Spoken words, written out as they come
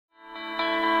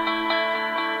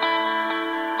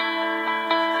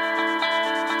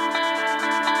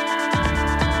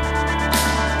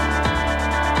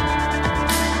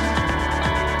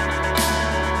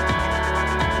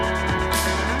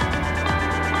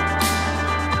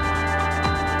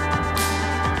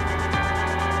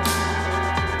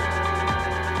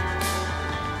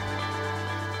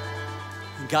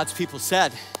God's people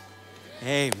said,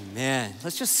 amen.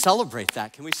 Let's just celebrate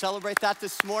that. Can we celebrate that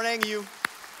this morning? You've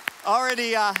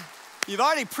already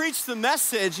preached the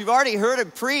message. You've already heard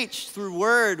it preached through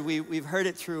word. We've heard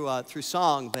it through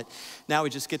song, but now we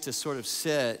just get to sort of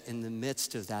sit in the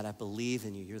midst of that. I believe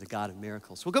in you. You're the God of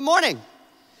miracles. Well, good morning.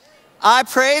 I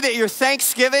pray that your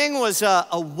Thanksgiving was a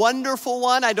wonderful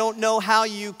one. I don't know how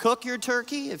you cook your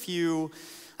turkey. If you,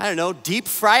 I don't know, deep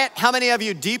fry it. How many of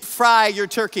you deep fry your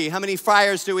turkey? How many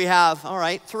fryers do we have? All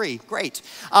right, 3, great.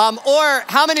 Or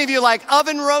how many of you like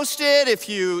oven roasted? If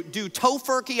you do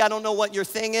tofurkey, I don't know what your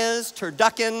thing is,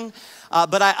 turducken,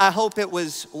 but I hope it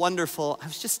was wonderful. I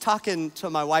was just talking to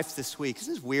my wife this week.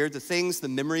 Isn't this weird? The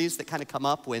memories that kind of come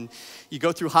up when you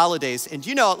go through holidays. And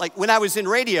you know, like when I was in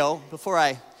radio, before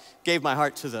I gave my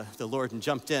heart to the Lord and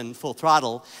jumped in full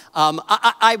throttle.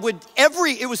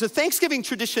 It was a Thanksgiving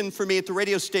tradition for me at the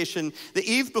radio station. The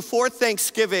eve before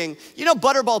Thanksgiving, you know,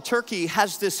 Butterball Turkey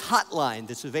has this hotline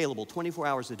that's available 24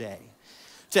 hours a day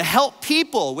to help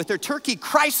people with their turkey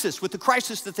crisis, with the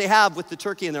crisis that they have with the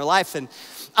turkey in their life. And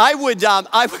I would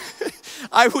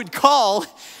call,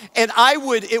 and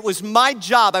it was my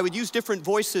job, I would use different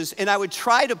voices, and I would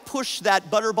try to push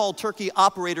that Butterball Turkey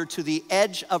operator to the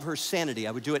edge of her sanity.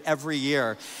 I would do it every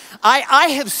year. I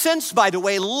have since, by the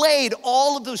way, laid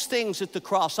all of those things at the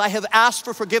cross. I have asked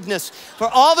for forgiveness for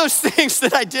all those things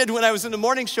that I did when I was in the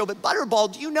morning show. But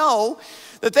Butterball, do you know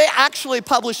that they actually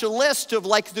publish a list of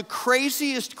like the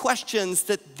craziest questions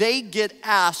that they get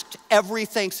asked every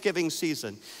Thanksgiving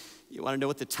season? You wanna know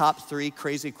what the top 3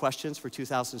 crazy questions for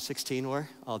 2016 were?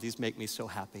 Oh, these make me so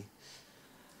happy.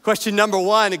 Question number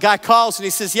 1, a guy calls and he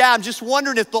says, yeah, I'm just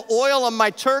wondering if the oil on my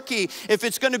turkey, if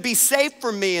it's gonna be safe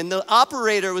for me. And the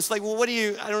operator was like, well,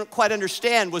 I don't quite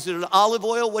understand. Was it an olive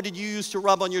oil? What did you use to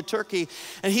rub on your turkey?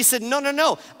 And he said,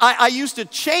 no. I used a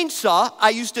chainsaw.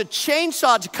 I used a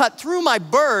chainsaw to cut through my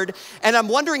bird, and I'm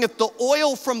wondering if the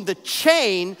oil from the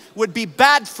chain would be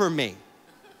bad for me.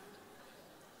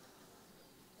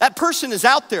 That person is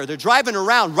out there. They're driving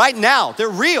around right now. They're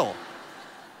real.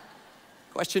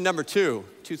 Question number 2,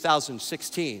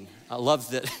 2016. I love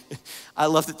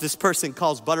that this person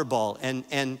calls Butterball,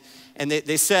 and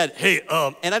they said, hey,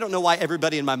 and I don't know why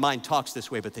everybody in my mind talks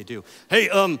this way, but they do. Hey,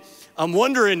 I'm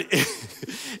wondering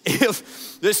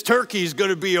if this turkey is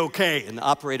gonna be okay. And the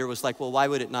operator was like, well, why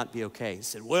would it not be okay? He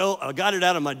said, well, I got it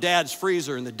out of my dad's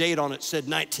freezer, and the date on it said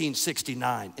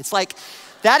 1969. It's like,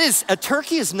 a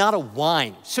turkey is not a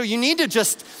wine. So you need to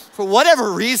just, for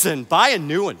whatever reason, buy a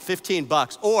new one,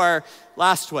 $15. Or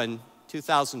last one,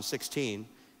 2016,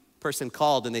 person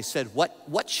called and they said,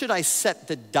 what should I set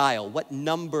the dial? What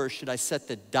number should I set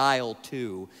the dial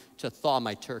to thaw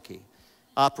my turkey?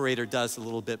 Operator does a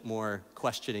little bit more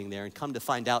questioning there, and come to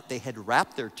find out they had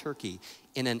wrapped their turkey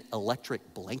in an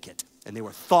electric blanket and they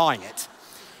were thawing it.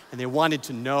 And they wanted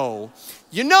to know,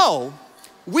 you know,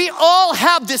 we all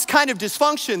have this kind of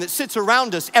dysfunction that sits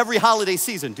around us every holiday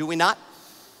season, do we not?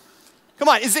 Come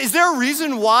on, is there a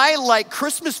reason why, like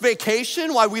Christmas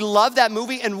Vacation, why we love that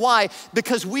movie, and why?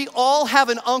 Because we all have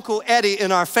an Uncle Eddie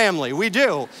in our family, we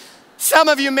do. Some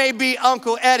of you may be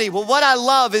Uncle Eddie. Well, what I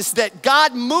love is that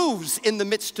God moves in the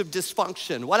midst of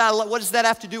dysfunction. What does that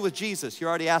have to do with Jesus?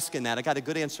 You're already asking that. I got a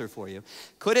good answer for you.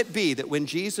 Could it be that when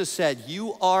Jesus said,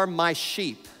 you are my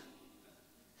sheep,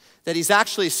 that he's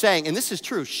actually saying, and this is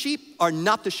true, sheep are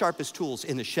not the sharpest tools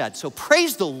in the shed. So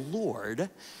praise the Lord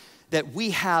that we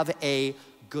have a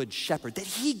good shepherd, that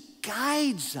he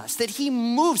guides us, that he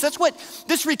moves. That's what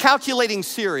this Recalculating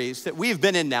series that we've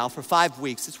been in now for 5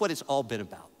 weeks, that's what it's all been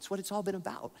about. It's what it's all been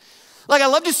about. Like, I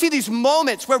love to see these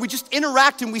moments where we just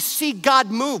interact and we see God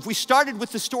move. We started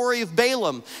with the story of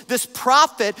Balaam, this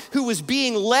prophet who was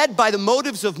being led by the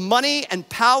motives of money and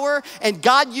power, and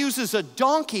God uses a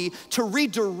donkey to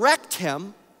redirect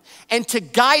him and to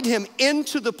guide him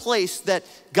into the place that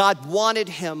God wanted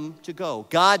him to go.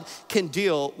 God can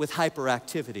deal with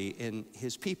hyperactivity in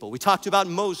his people. We talked about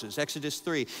Moses, Exodus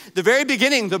 3. The very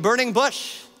beginning, the burning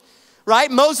bush.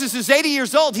 Right? Moses is 80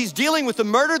 years old. He's dealing with the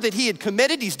murder that he had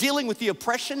committed. He's dealing with the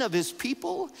oppression of his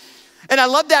people. And I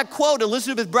love that quote,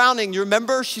 Elizabeth Browning, you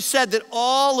remember? She said that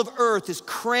all of earth is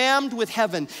crammed with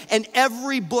heaven and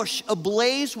every bush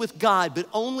ablaze with God, but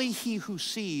only he who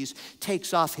sees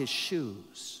takes off his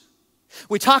shoes.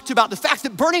 We talked about the fact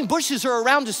that burning bushes are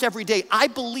around us every day. I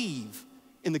believe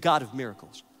in the God of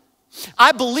miracles.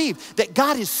 I believe that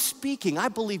God is speaking. I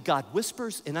believe God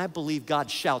whispers, and I believe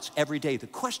God shouts every day. The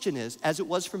question is, as it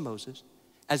was for Moses,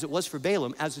 as it was for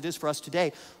Balaam, as it is for us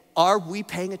today, are we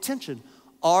paying attention?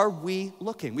 are we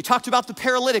looking? We talked about the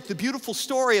paralytic, the beautiful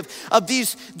story of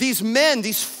these men,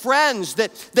 these friends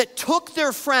that took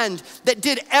their friend, that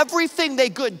did everything they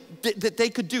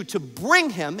could do to bring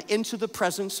him into the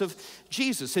presence of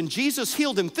Jesus. And Jesus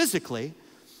healed him physically,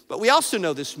 but we also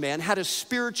know this man had a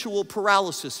spiritual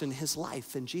paralysis in his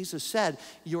life. And Jesus said,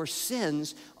 your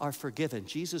sins are forgiven.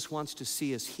 Jesus wants to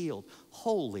see us healed,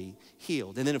 wholly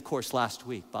healed. And then, of course, last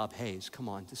week, Bob Hayes, come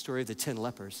on, the story of the 10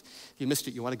 lepers. If you missed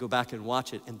it, you want to go back and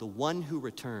watch it. And the one who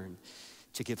returned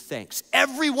to give thanks.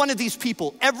 Every one of these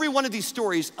people, every one of these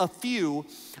stories, a few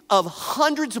of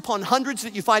hundreds upon hundreds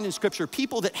that you find in Scripture,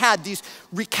 people that had these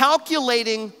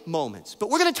recalculating moments. But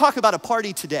we're going to talk about a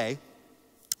party today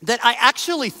that I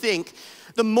actually think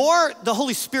the more the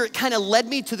Holy Spirit kind of led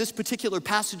me to this particular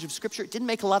passage of Scripture, it didn't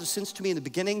make a lot of sense to me in the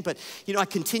beginning, but I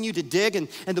continued to dig, and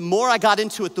the more I got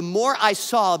into it, the more I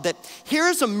saw that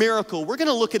here's a miracle. We're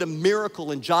gonna look at a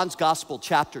miracle in John's Gospel,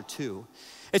 chapter 2.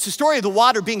 It's a story of the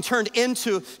water being turned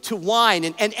into wine,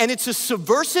 and it's a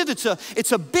subversive,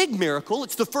 it's a big miracle.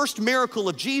 It's the first miracle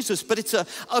of Jesus, but it's a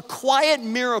quiet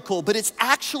miracle, but it's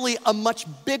actually a much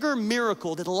bigger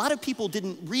miracle that a lot of people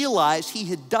didn't realize he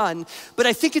had done. But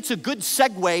I think it's a good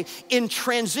segue in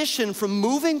transition from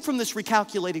moving from this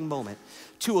recalculating moment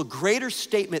to a greater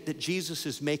statement that Jesus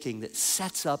is making that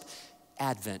sets up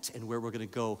Advent and where we're gonna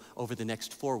go over the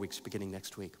next 4 weeks, beginning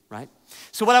next week, right?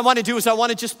 So what I wanna do is I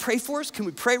wanna just pray for us. Can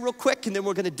we pray real quick? And then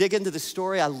we're gonna dig into the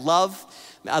story. I love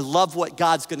what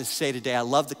God's gonna say today. I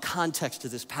love the context of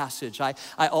this passage. I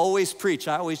always preach,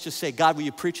 I always just say, God, will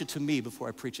you preach it to me before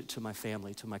I preach it to my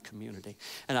family, to my community?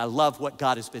 And I love what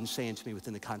God has been saying to me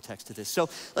within the context of this. So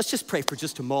let's just pray for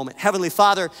just a moment. Heavenly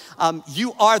Father,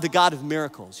 you are the God of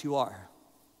miracles, you are.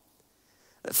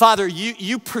 Father,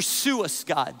 you pursue us,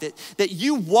 God, that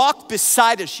you walk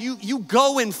beside us, you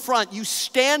go in front, you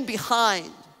stand behind.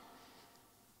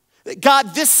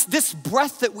 God, this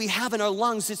breath that we have in our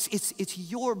lungs, it's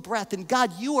your breath. And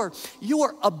God, you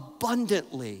are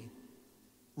abundantly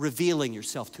revealing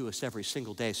yourself to us every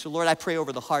single day. So Lord, I pray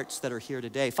over the hearts that are here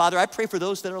today. Father, I pray for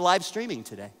those that are live streaming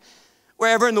today.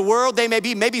 Wherever in the world they may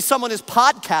be, maybe someone is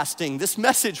podcasting this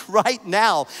message right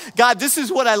now. God, this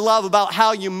is what I love about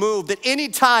how you move, that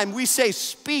anytime we say,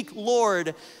 speak,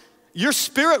 Lord, your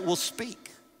Spirit will speak.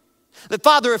 That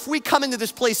Father, if we come into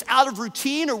this place out of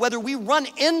routine or whether we run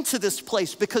into this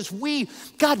place because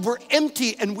God, we're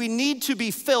empty and we need to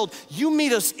be filled, you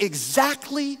meet us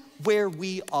exactly where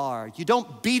we are. You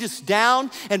don't beat us down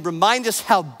and remind us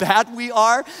how bad we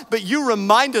are, but you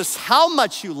remind us how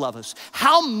much you love us,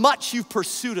 how much you've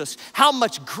pursued us, how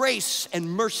much grace and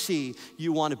mercy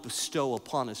you want to bestow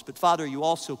upon us. But Father, you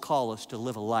also call us to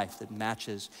live a life that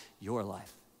matches your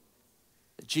life.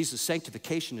 That Jesus'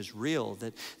 sanctification is real,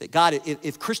 that God,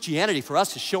 if Christianity for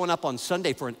us is showing up on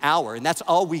Sunday for an hour and that's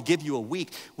all we give you a week,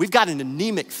 we've got an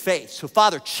anemic faith. So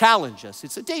Father, challenge us.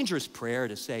 It's a dangerous prayer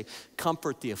to say,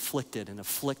 comfort the afflicted and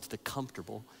afflict the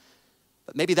comfortable.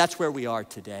 But maybe that's where we are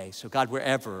today. So God,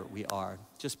 wherever we are,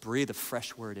 just breathe a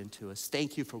fresh word into us.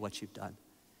 Thank you for what you've done.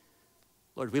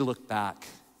 Lord, we look back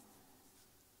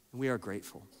and we are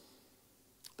grateful.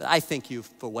 But I thank you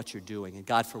for what you're doing, and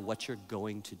God, for what you're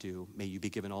going to do. May you be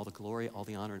given all the glory, all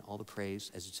the honor, and all the praise,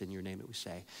 as it's in your name that we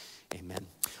say, amen.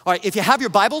 All right, if you have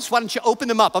your Bibles, why don't you open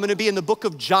them up? I'm gonna be in the book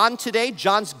of John today,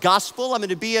 John's gospel. I'm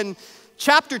gonna be in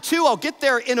chapter 2. I'll get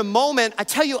there in a moment. I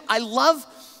tell you, I love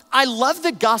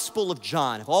the Gospel of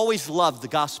John. I've always loved the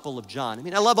Gospel of John. I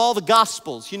mean, I love all the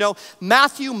Gospels.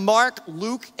 Matthew, Mark,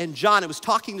 Luke, and John. I was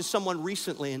talking to someone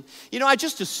recently, and I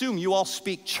just assume you all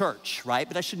speak church, right?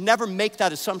 But I should never make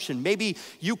that assumption. Maybe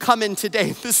you come in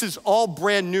today, this is all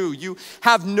brand new. You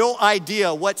have no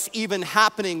idea what's even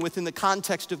happening within the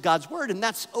context of God's word, and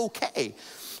that's okay.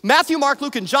 Matthew, Mark,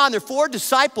 Luke, and John, they're 4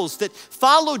 disciples that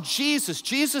followed Jesus.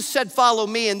 Jesus said, follow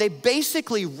me, and they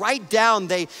basically write down,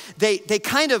 they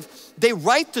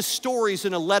write the stories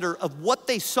in a letter of what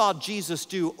they saw Jesus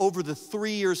do over the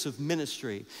 3 years of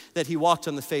ministry that he walked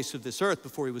on the face of this earth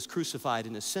before he was crucified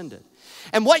and ascended.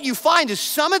 And what you find is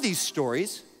some of these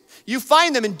stories, you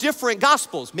find them in different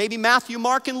gospels. Maybe Matthew,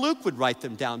 Mark, and Luke would write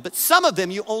them down, but some of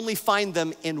them you only find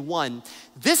them in one.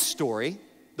 This story,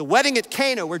 the wedding at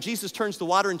Cana where Jesus turns the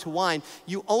water into wine,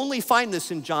 you only find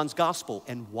this in John's gospel.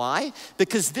 And why?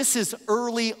 Because this is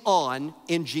early on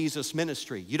in Jesus'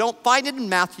 ministry. You don't find it in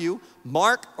Matthew,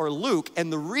 Mark, or Luke,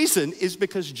 and the reason is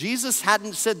because Jesus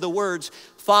hadn't said the words,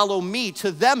 follow me,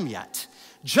 to them yet.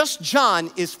 Just John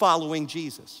is following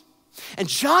Jesus. And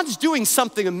John's doing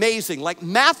something amazing. Like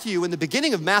Matthew, in the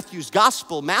beginning of Matthew's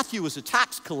gospel, Matthew was a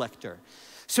tax collector.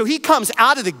 So he comes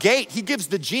out of the gate. He gives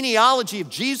the genealogy of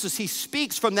Jesus. He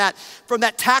speaks from that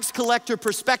tax collector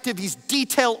perspective. He's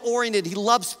detail-oriented. He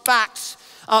loves facts.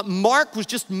 Mark was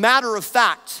just matter of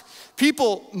fact.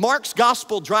 Mark's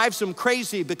gospel drives him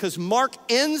crazy because Mark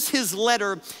ends his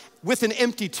letter with an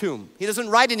empty tomb. He doesn't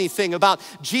write anything about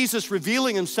Jesus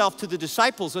revealing himself to the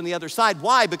disciples on the other side.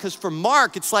 Why? Because for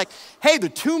Mark, it's like, hey, the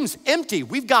tomb's empty.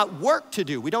 We've got work to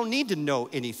do. We don't need to know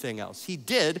anything else. He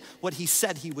did what he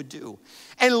said he would do.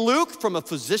 And Luke, from a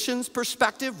physician's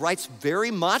perspective, writes very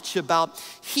much about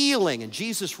healing and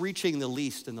Jesus reaching the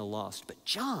least and the lost. But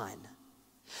John,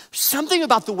 something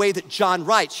about the way that John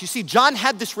writes. You see, John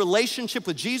had this relationship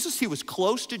with Jesus. He was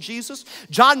close to Jesus.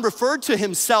 John referred to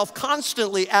himself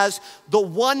constantly as the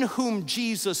one whom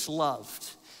Jesus loved.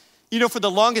 You know, for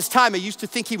the longest time, I used to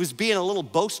think he was being a little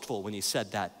boastful when he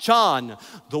said that. John,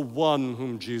 the one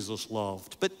whom Jesus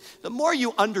loved. But the more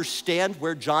you understand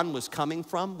where John was coming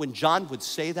from, when John would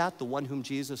say that, the one whom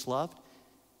Jesus loved,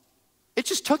 it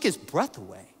just took his breath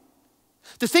away.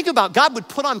 To think about God would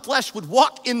put on flesh, would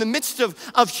walk in the midst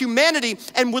of humanity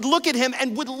and would look at him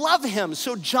and would love him.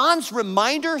 So John's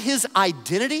reminder, his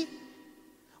identity,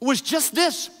 was just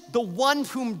this, the one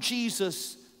whom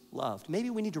Jesus loved.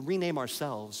 Maybe we need to rename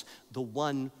ourselves the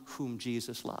one whom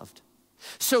Jesus loved.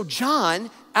 So John,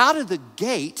 out of the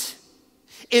gate,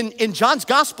 in John's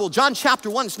gospel, John chapter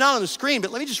 1, it's not on the screen,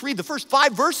 but let me just read the first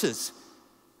 5 verses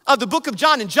of the book of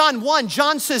John. In John 1,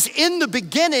 John says, in the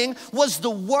beginning was the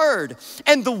Word,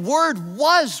 and the Word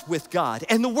was with God,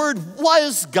 and the Word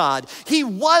was God. He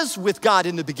was with God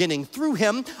in the beginning. Through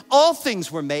him, all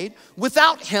things were made.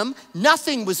 Without him,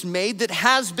 nothing was made that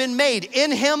has been made.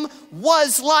 In him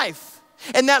was life,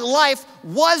 and that life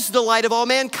was the light of all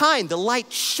mankind. The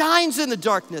light shines in the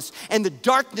darkness, and the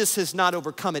darkness has not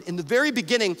overcome it. In the very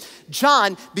beginning,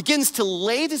 John begins to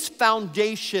lay this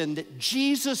foundation that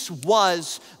Jesus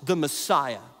was the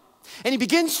Messiah. And he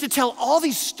begins to tell all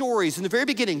these stories in the very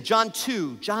beginning, John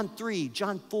 2, John 3,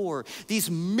 John 4, these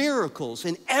miracles.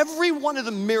 And every one of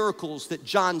the miracles that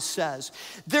John says,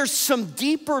 there's some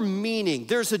deeper meaning.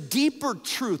 There's a deeper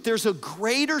truth. There's a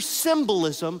greater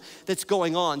symbolism that's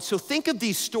going on. So think of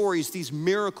these stories, these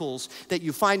miracles that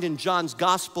you find in John's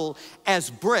gospel as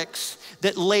bricks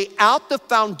that lay out the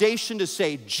foundation to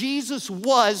say Jesus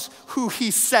was who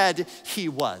he said he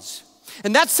was.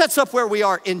 And that sets up where we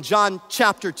are in John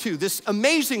chapter 2. This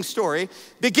amazing story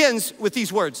begins with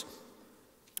these words.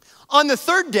 On the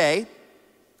third day,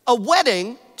 a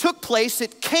wedding took place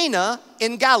at Cana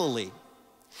in Galilee.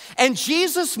 And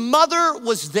Jesus' mother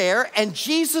was there, and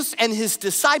Jesus and his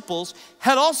disciples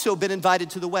had also been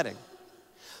invited to the wedding.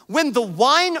 When the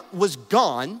wine was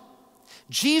gone,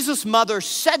 Jesus' mother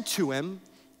said to him,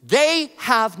 "They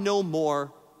have no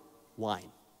more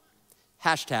wine."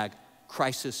 Hashtag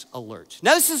crisis alert.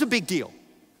 Now, this is a big deal.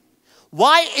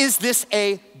 Why is this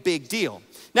a big deal?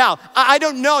 Now, I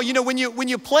don't know, when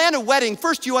you plan a wedding,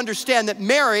 first you understand that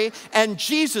Mary and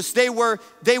Jesus, they were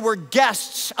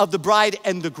guests of the bride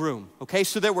and the groom, okay?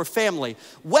 So they were family.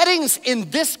 Weddings in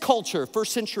this culture,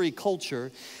 first century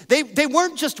culture, they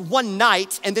weren't just one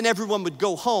night and then everyone would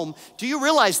go home. Do you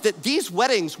realize that these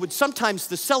weddings would sometimes,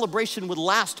 the celebration would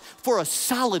last for a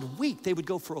solid week. They would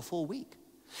go for a full week.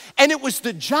 And it was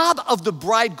the job of the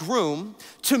bridegroom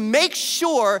to make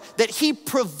sure that he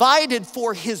provided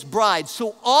for his bride.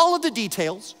 So all of the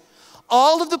details,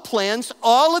 all of the plans,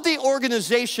 all of the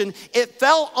organization, it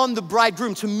fell on the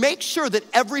bridegroom to make sure that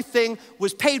everything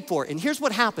was paid for. And here's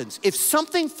what happens. If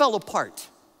something fell apart,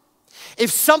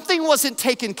 if something wasn't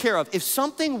taken care of, if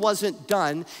something wasn't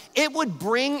done, it would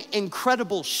bring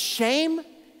incredible shame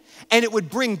and it would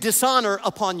bring dishonor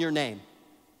upon your name.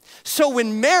 So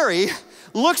when Mary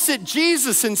looks at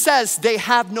Jesus and says, "They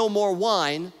have no more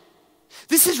wine,"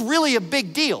 this is really a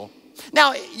big deal.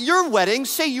 Now, your wedding,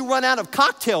 say you run out of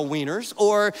cocktail wieners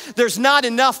or there's not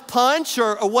enough punch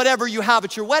or whatever you have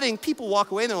at your wedding, people walk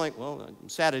away and they're like, "Well, I'm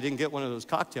sad I didn't get one of those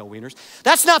cocktail wieners."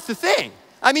 That's not the thing.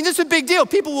 I mean, this is a big deal.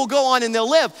 People will go on and they'll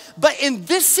live. But in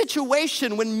this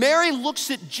situation, when Mary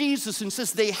looks at Jesus and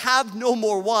says, "They have no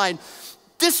more wine,"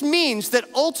 this means that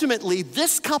ultimately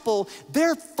this couple,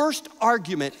 their first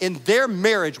argument in their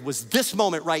marriage was this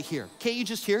moment right here. Can't you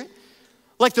just hear it?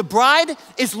 Like the bride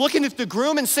is looking at the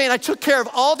groom and saying, "I took care of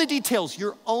all the details.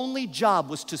 Your only job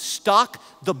was to stock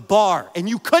the bar and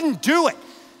you couldn't do it."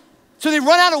 So they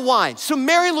run out of wine. So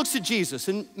Mary looks at Jesus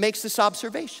and makes this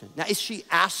observation. Now, is she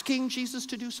asking Jesus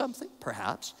to do something?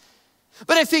 Perhaps.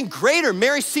 But I think greater,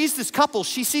 Mary sees this couple,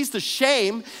 she sees the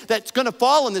shame that's gonna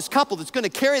fall on this couple, that's gonna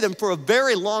carry them for a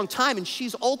very long time, and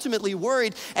she's ultimately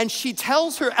worried, and she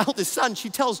tells her eldest son, she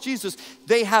tells Jesus,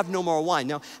 "They have no more wine."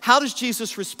 Now, how does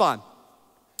Jesus respond?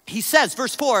 He says,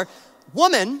 verse 4,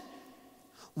 "Woman,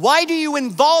 why do you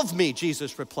involve me?"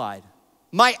 Jesus replied.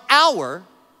 "My hour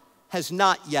has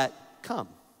not yet come."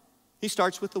 He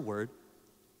starts with the word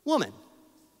woman.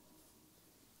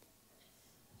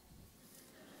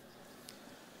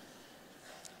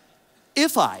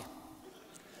 If I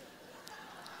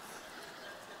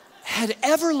had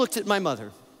ever looked at my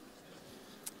mother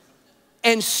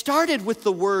and started with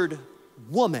the word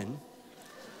woman,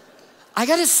 I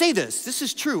gotta say this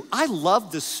is true. I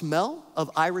love the smell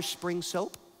of Irish Spring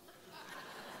soap.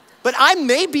 But I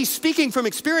may be speaking from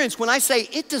experience when I say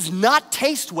it does not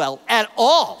taste well at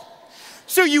all.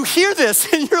 So you hear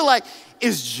this and you're like,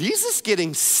 is Jesus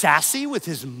getting sassy with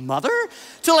his mother?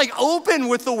 To like open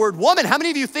with the word woman. How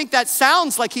many of you think that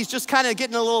sounds like he's just kind of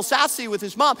getting a little sassy with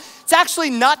his mom? It's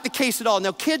actually not the case at all.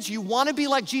 Now kids, you wanna be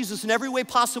like Jesus in every way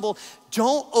possible.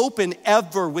 Don't open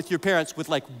ever with your parents with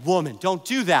like woman. Don't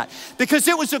do that. Because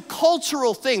it was a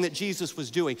cultural thing that Jesus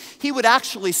was doing. He would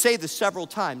actually say this several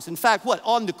times. In fact,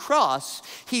 on the cross,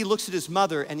 he looks at his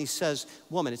mother and he says,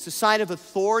 woman. It's a sign of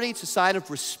authority. It's a sign of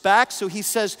respect. So he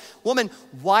says, woman,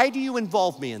 why do you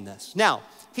involve me in this? Now,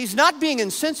 he's not being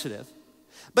insensitive,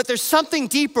 but there's something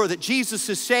deeper that Jesus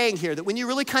is saying here that when you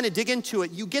really kind of dig into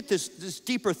it, you get this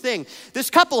deeper thing. This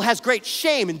couple has great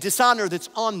shame and dishonor that's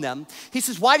on them. He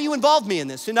says, why do you involve me in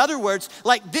this? In other words,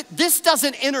 like this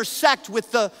doesn't intersect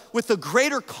with the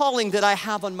greater calling that I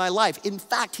have on my life. In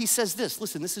fact, he says this,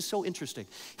 listen, this is so interesting.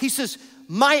 He says,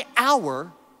 my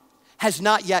hour has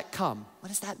not yet come. What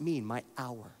does that mean, my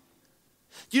hour?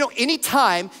 You know,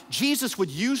 anytime Jesus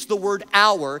would use the word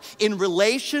hour in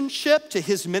relationship to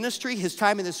his ministry, his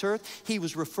time in this earth, he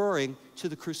was referring to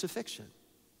the crucifixion.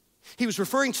 He was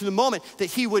referring to the moment that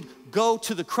he would go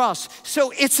to the cross.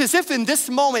 So it's as if in this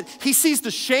moment, he sees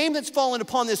the shame that's fallen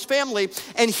upon this family,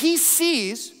 and he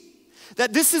sees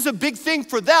that this is a big thing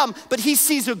for them, but he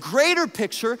sees a greater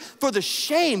picture for the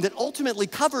shame that ultimately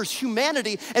covers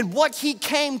humanity and what he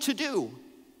came to do.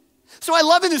 So I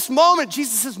love in this moment,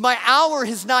 Jesus says, my hour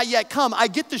has not yet come. I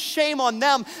get the shame on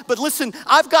them, but listen,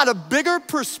 I've got a bigger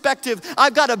perspective.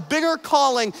 I've got a bigger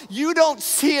calling. You don't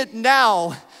see it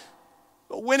now,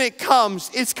 but when it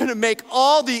comes, it's gonna make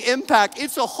all the impact.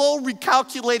 It's a whole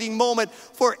recalculating moment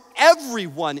for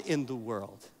everyone in the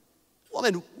world.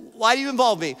 Woman, why do you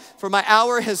involve me? For my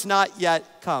hour has not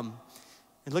yet come.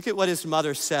 And look at what his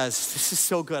mother says. This is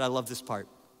so good, I love this part.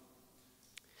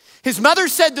 His mother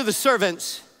said to the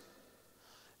servants,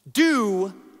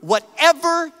 do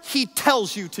whatever he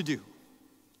tells you to do.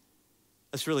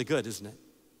 That's really good, isn't it?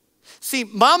 See,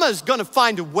 mama's gonna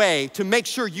find a way to make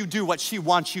sure you do what she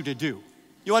wants you to do.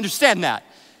 You understand that?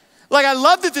 Like, I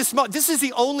love that this is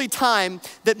the only time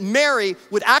that Mary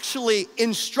would actually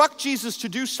instruct Jesus to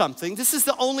do something. This is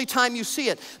the only time you see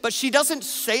it. But she doesn't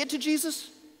say it to Jesus.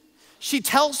 She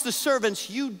tells the servants,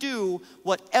 you do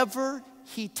whatever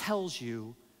he tells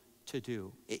you to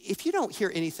do. If you don't hear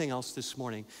anything else this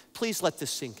morning, please let this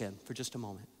sink in for just a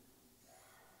moment.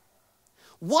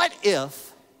 What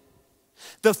if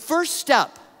the first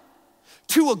step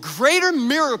to a greater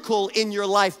miracle in your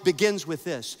life begins with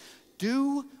this?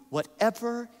 Do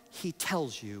whatever he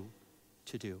tells you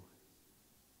to do.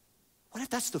 What if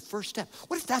that's the first step?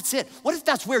 What if that's it? What if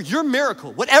that's where your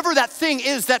miracle, whatever that thing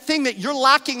is, that thing that you're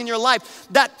lacking in your life,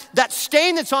 that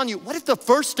stain that's on you, what if the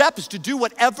first step is to do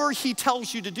whatever he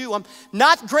tells you to do? I'm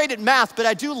not great at math, but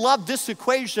I do love this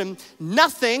equation.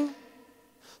 Nothing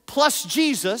plus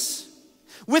Jesus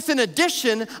with an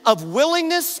addition of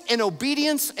willingness and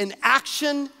obedience and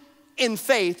action in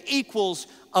faith equals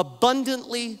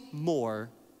abundantly more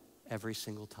every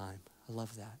single time. I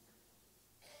love that.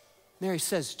 Mary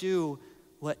says, do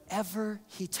whatever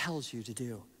he tells you to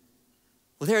do.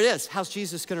 Well, there it is. How's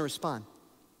Jesus gonna respond?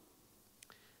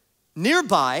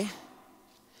 Nearby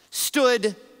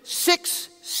stood 6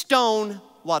 stone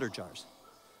water jars,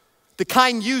 the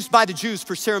kind used by the Jews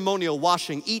for ceremonial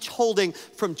washing, each holding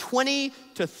from 20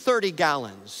 to 30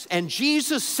 gallons. And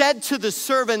Jesus said to the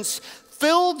servants,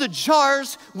 fill the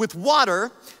jars with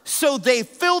water. So they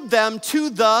filled them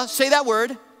to the, say that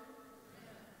word.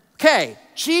 Okay,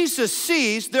 Jesus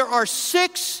sees there are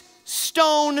 6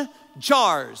 stone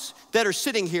jars that are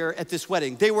sitting here at this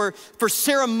wedding. They were for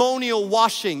ceremonial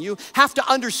washing. You have to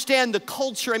understand the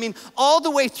culture. I mean, all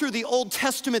the way through the Old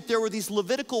Testament, there were these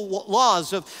Levitical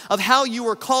laws of how you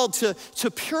were called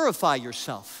to purify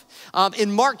yourself.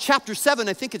 In Mark chapter 7,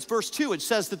 I think it's verse 2, it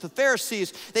says that the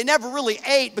Pharisees, they never really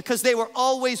ate because they were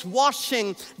always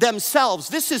washing themselves.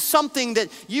 This is something that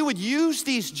you would use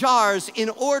these jars in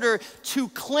order to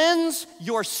cleanse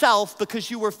yourself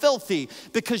because you were filthy,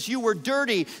 because you were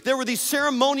dirty. There were these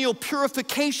ceremonial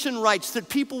purification rites that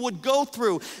people would go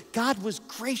through. God was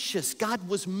gracious, God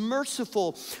was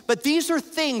merciful. But these are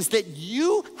things that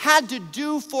you had to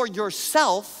do for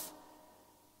yourself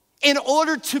in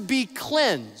order to be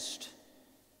cleansed.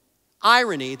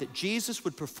 Irony that Jesus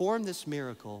would perform this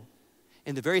miracle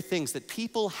in the very things that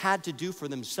people had to do for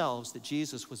themselves that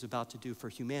Jesus was about to do for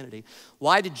humanity.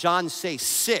 Why did John say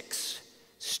 6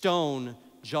 stone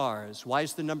jars? Why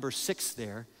is the number 6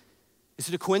 there? Is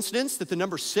it a coincidence that the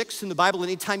number 6 in the Bible,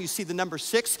 anytime you see the number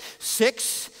 6,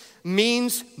 6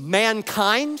 means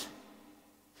mankind,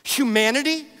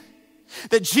 humanity?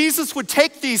 That Jesus would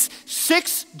take these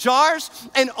 6 jars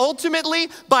and ultimately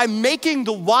by making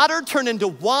the water turn into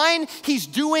wine, he's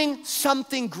doing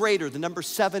something greater. The number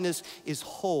 7 is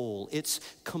whole, it's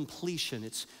completion,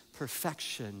 it's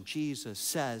perfection. Jesus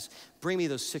says, bring me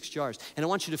those 6 jars and I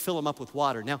want you to fill them up with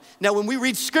water. Now when we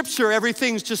read scripture,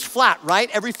 everything's just flat, right?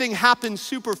 Everything happens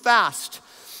super fast.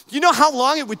 You know how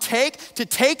long it would take to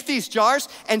take these jars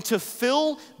and to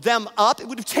fill them up? It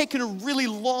would have taken a really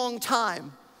long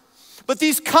time. But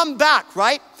these come back,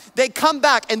 right? They come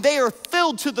back and they are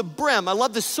filled to the brim. I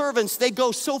love the servants. They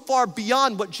go so far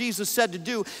beyond what Jesus said to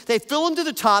do. They fill them to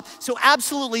the top so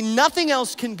absolutely nothing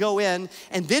else can go in.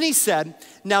 And then he said,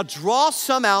 now draw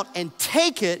some out and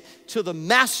take it to the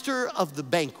master of the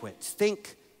banquet.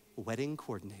 Think wedding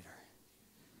coordinator.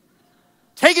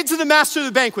 Take it to the master of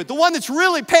the banquet, the one that's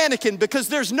really panicking because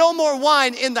there's no more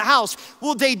wine in the house.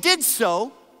 Well, they did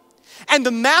so. And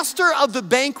the master of the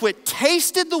banquet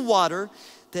tasted the water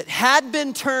that had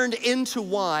been turned into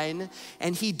wine,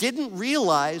 and he didn't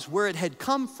realize where it had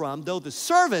come from, though the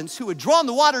servants who had drawn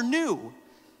the water knew.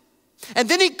 And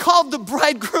then he called the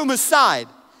bridegroom aside.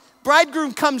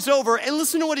 Bridegroom comes over, and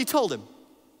listen to what he told him.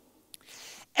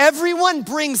 Everyone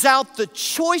brings out the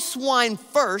choice wine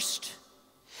first,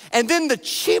 and then the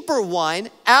cheaper wine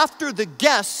after the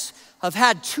guests have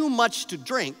had too much to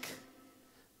drink.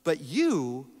 But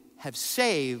you have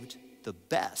saved the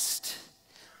best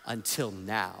until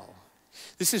now.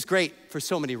 This is great for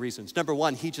so many reasons. Number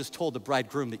one, he just told the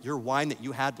bridegroom that your wine that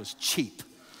you had was cheap.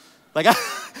 Like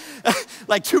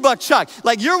 $2 chuck.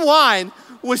 Like your wine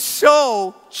was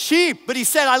so cheap. But he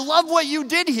said, I love what you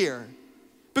did here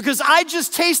because I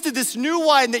just tasted this new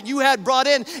wine that you had brought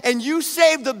in and you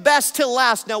saved the best till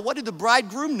last. Now, what did the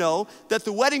bridegroom know that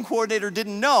the wedding coordinator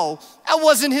didn't know? That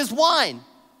wasn't his wine.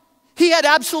 He had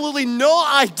absolutely no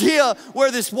idea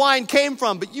where this wine came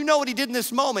from. But you know what he did in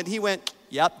this moment? He went,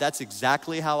 yep, that's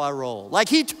exactly how I roll. Like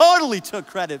he totally took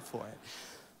credit for it.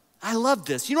 I love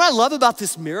this. You know what I love about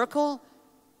this miracle?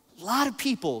 A lot of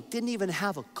people didn't even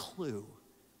have a clue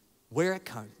where it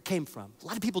came from. A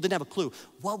lot of people didn't have a clue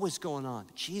what was going on.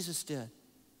 But Jesus did.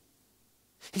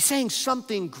 He's saying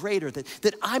something greater,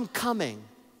 that I'm coming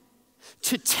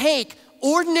to take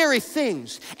ordinary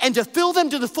things and to fill them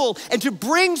to the full and to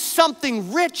bring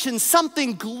something rich and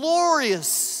something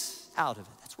glorious out of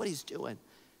it. That's what he's doing.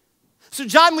 So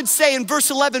John would say in verse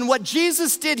 11, what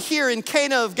Jesus did here in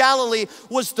Cana of Galilee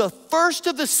was the first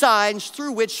of the signs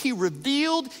through which he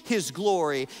revealed his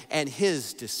glory, and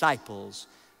his disciples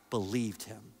believed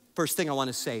him. First thing I want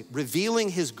to say, revealing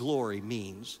his glory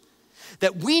means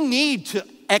that we need to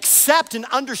accept and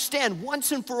understand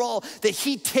once and for all that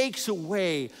he takes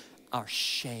away our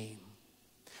shame.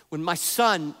 When my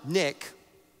son, Nick,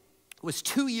 was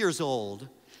 2 years old,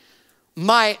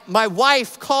 my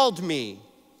wife called me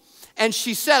and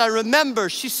she said,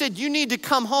 she said, you need to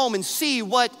come home and see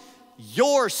what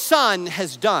your son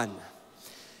has done.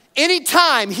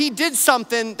 Anytime he did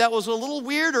something that was a little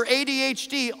weird or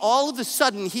ADHD, all of a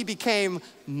sudden he became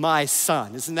my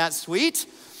son. Isn't that sweet?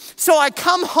 So I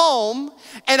come home,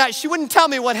 and she wouldn't tell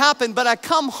me what happened, but I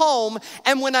come home,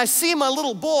 and when I see my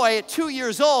little boy at 2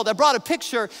 years old, I brought a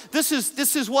picture. This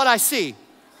is what I see.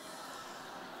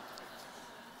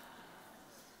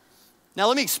 Now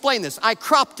let me explain this. I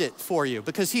cropped it for you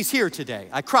because he's here today.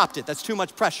 I cropped it. That's too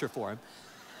much pressure for him.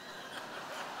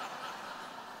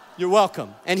 You're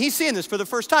welcome. And he's seeing this for the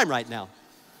first time right now.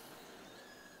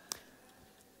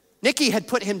 Nikki had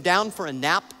put him down for a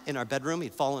nap in our bedroom.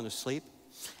 He'd fallen asleep.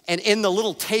 And in the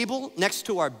little table next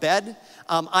to our bed,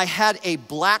 I had a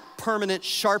black permanent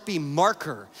Sharpie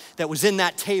marker that was in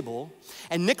that table.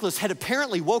 And Nicholas had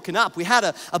apparently woken up. We had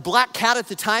a black cat at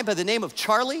the time by the name of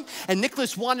Charlie. And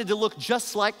Nicholas wanted to look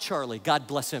just like Charlie, God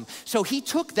bless him. So he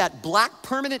took that black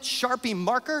permanent Sharpie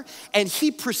marker and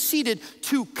he proceeded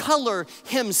to color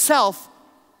himself,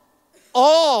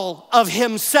 all of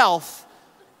himself,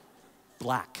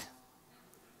 black.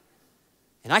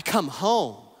 And I come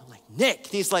home. Nick,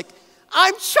 and he's like,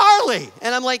 I'm Charlie.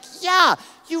 And I'm like, yeah,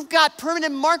 you've got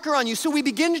permanent marker on you. So we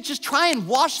begin to just try and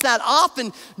wash that off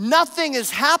and nothing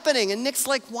is happening. And Nick's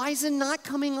like, why is it not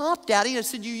coming off, Daddy? I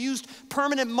said, you used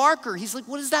permanent marker. He's like,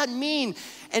 what does that mean?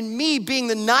 And me being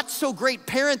the not so great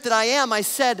parent that I am, I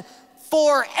said,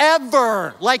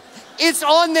 forever. Like, it's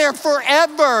on there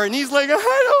forever. And he's like, I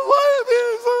don't want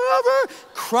to be forever.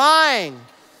 Crying.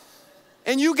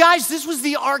 And you guys, this was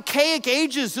the archaic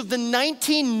ages of the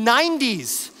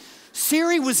 1990s.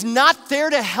 Siri was not there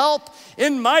to help.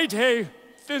 In my day,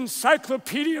 the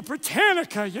Encyclopedia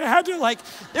Britannica, you had to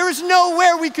there was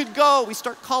nowhere we could go. We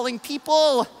start calling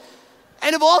people.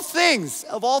 And of all things,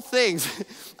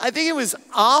 I think it was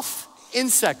off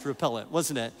insect repellent,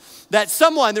 wasn't it? That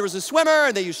there was a swimmer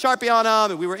and they used Sharpie on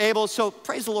them and we were able, so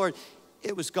praise the Lord,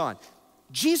 it was gone.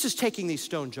 Jesus taking these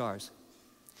stone jars,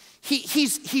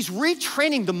 he's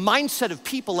retraining the mindset of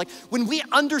people. Like when we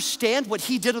understand what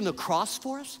he did on the cross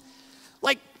for us,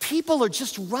 like people are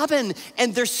just rubbing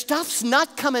and their stuff's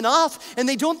not coming off and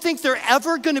they don't think they're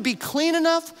ever gonna be clean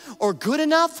enough or good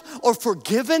enough or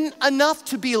forgiven enough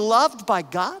to be loved by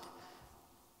God.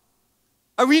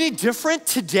 Are we any different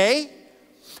today?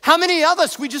 How many of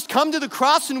us, we just come to the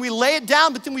cross and we lay it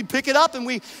down, but then we pick it up and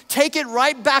we take it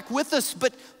right back with us?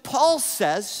 But Paul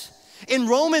says in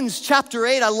Romans chapter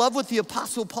 8, I love what the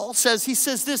Apostle Paul says. He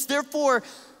says this, therefore,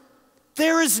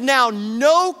 there is now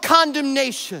no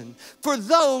condemnation for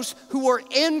those who are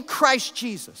in Christ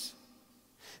Jesus.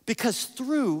 Because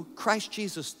through Christ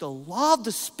Jesus, the law of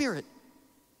the Spirit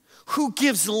who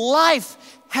gives life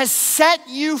has set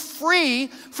you free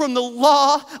from the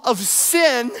law of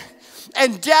sin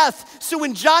and death. So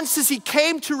when John says he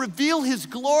came to reveal his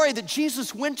glory, that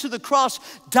Jesus went to the cross,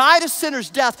 died a sinner's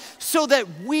death so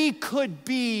that we could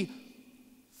be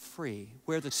free.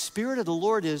 Where the Spirit of the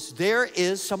Lord is, there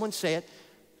is, someone say it,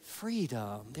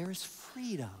 freedom. There is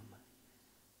freedom.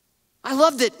 I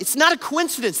love that it's not a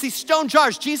coincidence. These stone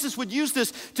jars, Jesus would use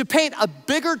this to paint a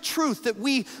bigger truth that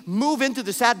we move into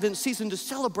this Advent season to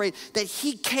celebrate that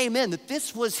he came in, that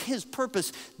this was his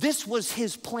purpose, this was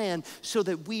his plan so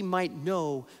that we might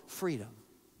know freedom.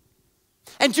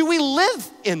 And do we live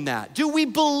in that? Do we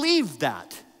believe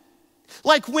that?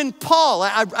 Like when Paul,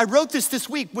 I wrote this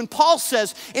week, when Paul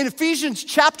says in Ephesians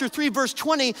chapter 3, verse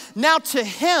 20, now to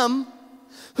him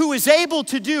who is able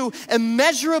to do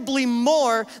immeasurably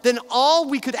more than all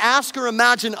we could ask or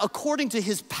imagine according to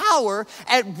his power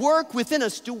at work within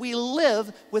us. Do we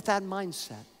live with that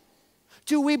mindset?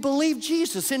 Do we believe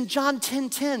Jesus? In John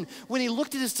 10:10, when he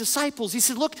looked at his disciples, he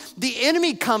said, look, the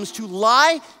enemy comes to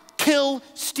lie, kill,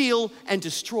 steal, and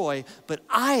destroy, but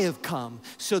I have come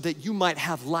so that you might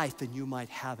have life and you might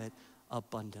have it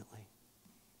abundantly.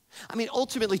 I mean,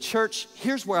 ultimately, church,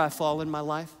 here's where I fall in my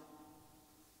life.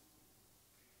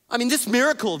 I mean, this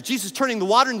miracle of Jesus turning the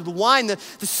water into the wine, the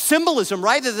symbolism,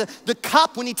 right? The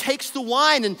cup when he takes the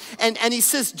wine and he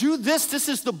says, do this. This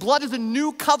is the blood of the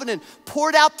new covenant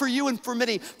poured out for you and for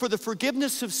many for the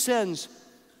forgiveness of sins.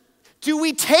 Do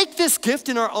we take this gift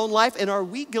in our own life and are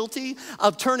we guilty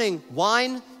of turning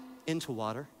wine into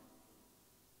water?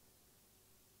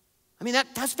 I mean,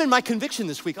 that's been my conviction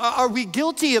this week. Are we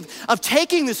guilty of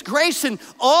taking this grace and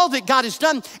all that God has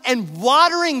done and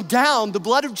watering down the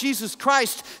blood of Jesus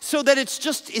Christ so that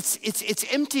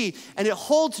it's empty and it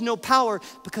holds no power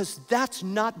because that's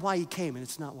not why he came and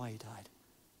it's not why he died.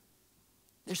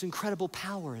 There's incredible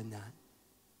power in that.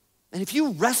 And if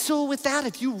you wrestle with that,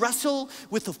 if you wrestle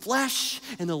with the flesh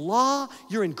and the law,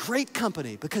 you're in great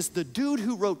company because the dude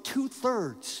who wrote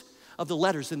 2/3 of the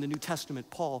letters in the New Testament,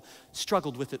 Paul,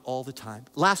 struggled with it all the time.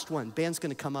 Last one, band's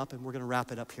gonna come up and we're gonna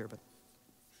wrap it up here. But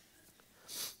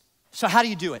so how do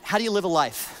you do it? How do you live a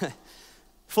life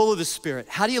full of the Spirit?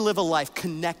 How do you live a life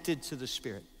connected to the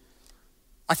Spirit?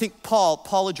 I think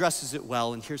Paul addresses it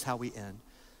well, and here's how we end.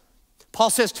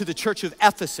 Paul says to the church of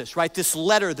Ephesus, right, this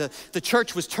letter, the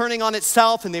church was turning on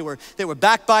itself and they were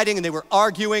backbiting and they were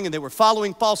arguing and they were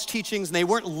following false teachings and they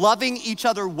weren't loving each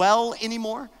other well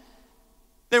anymore.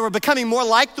 They were becoming more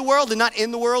like the world and not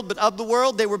in the world, but of the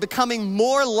world. They were becoming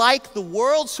more like the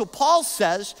world. So Paul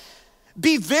says,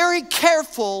 be very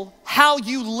careful how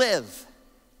you live.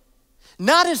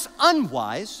 Not as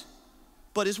unwise,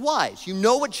 but as wise. You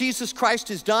know what Jesus Christ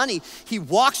has done. He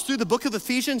walks through the book of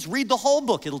Ephesians. Read the whole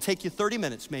book. It'll take you 30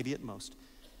 minutes, maybe at most.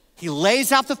 He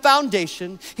lays out the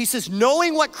foundation. He says,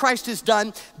 knowing what Christ has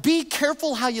done, be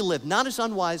careful how you live, not as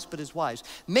unwise, but as wise,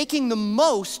 making the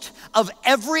most of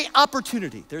every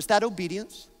opportunity. There's that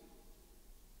obedience.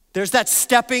 There's that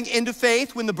stepping into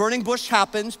faith when the burning bush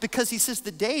happens, because he says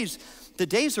the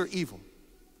days are evil.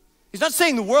 He's not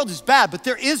saying the world is bad, but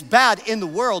there is bad in the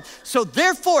world. So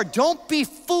therefore, don't be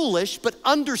foolish, but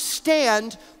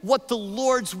understand what the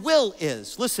Lord's will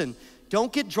is. Listen,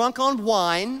 don't get drunk on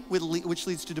wine, which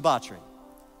leads to debauchery.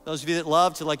 Those of you that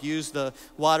love to use the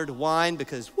water to wine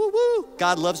because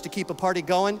God loves to keep a party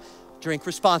going, drink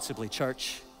responsibly,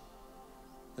 church.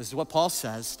 This is what Paul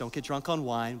says. Don't get drunk on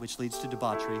wine, which leads to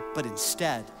debauchery. But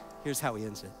instead, here's how he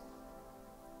ends it.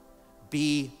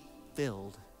 Be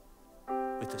filled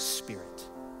with the Spirit.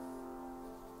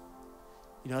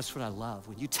 You know, that's what I love.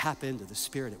 When you tap into the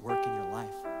Spirit at work in your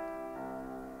life.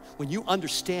 When you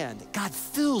understand that God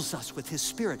fills us with his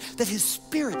Spirit, that his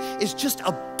Spirit is just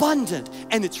abundant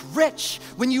and it's rich.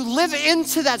 When you live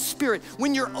into that Spirit,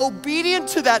 when you're obedient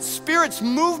to that Spirit's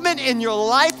movement in your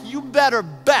life, you better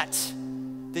bet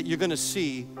that you're gonna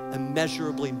see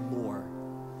immeasurably more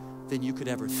than you could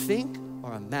ever think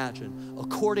or imagine,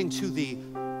 according to the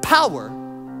power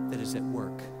that is at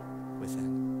work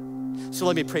within. So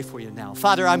let me pray for you now.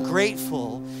 Father, I'm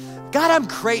grateful. God, I'm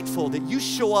grateful that you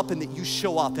show up and that you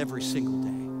show up every single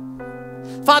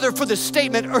day. Father, for the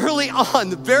statement early on,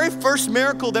 the very first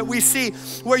miracle that we see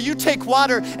where you take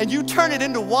water and you turn it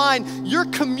into wine, you're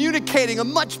communicating a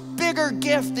much bigger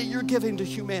gift that you're giving to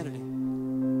humanity.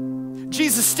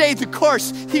 Jesus stayed the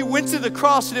course. He went to the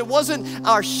cross, and it wasn't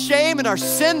our shame and our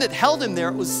sin that held him there.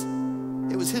 It was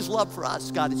his love for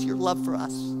us. God, it's your love for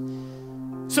us.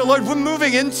 So Lord, we're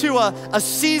moving into a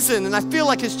season, and I feel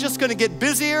like it's just gonna get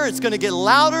busier, it's gonna get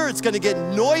louder, it's gonna get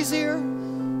noisier.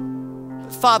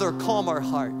 But Father, calm our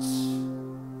hearts.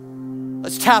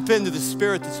 Let's tap into the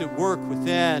Spirit that's at work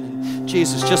within. And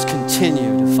Jesus, just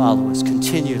continue to follow us,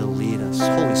 continue to lead us.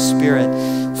 Holy Spirit,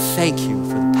 thank you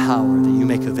for the power that you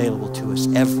make available to us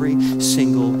every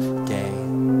single day.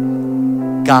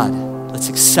 God, let's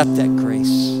accept that grace.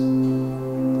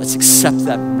 Let's accept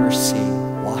that mercy.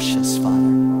 Wash us,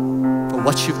 Father, for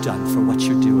what you've done, for what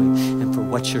you're doing, and for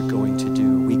what you're going to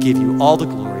do. We give you all the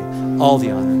glory, all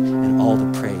the honor, and all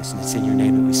the praise. And it's in your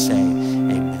name that we say,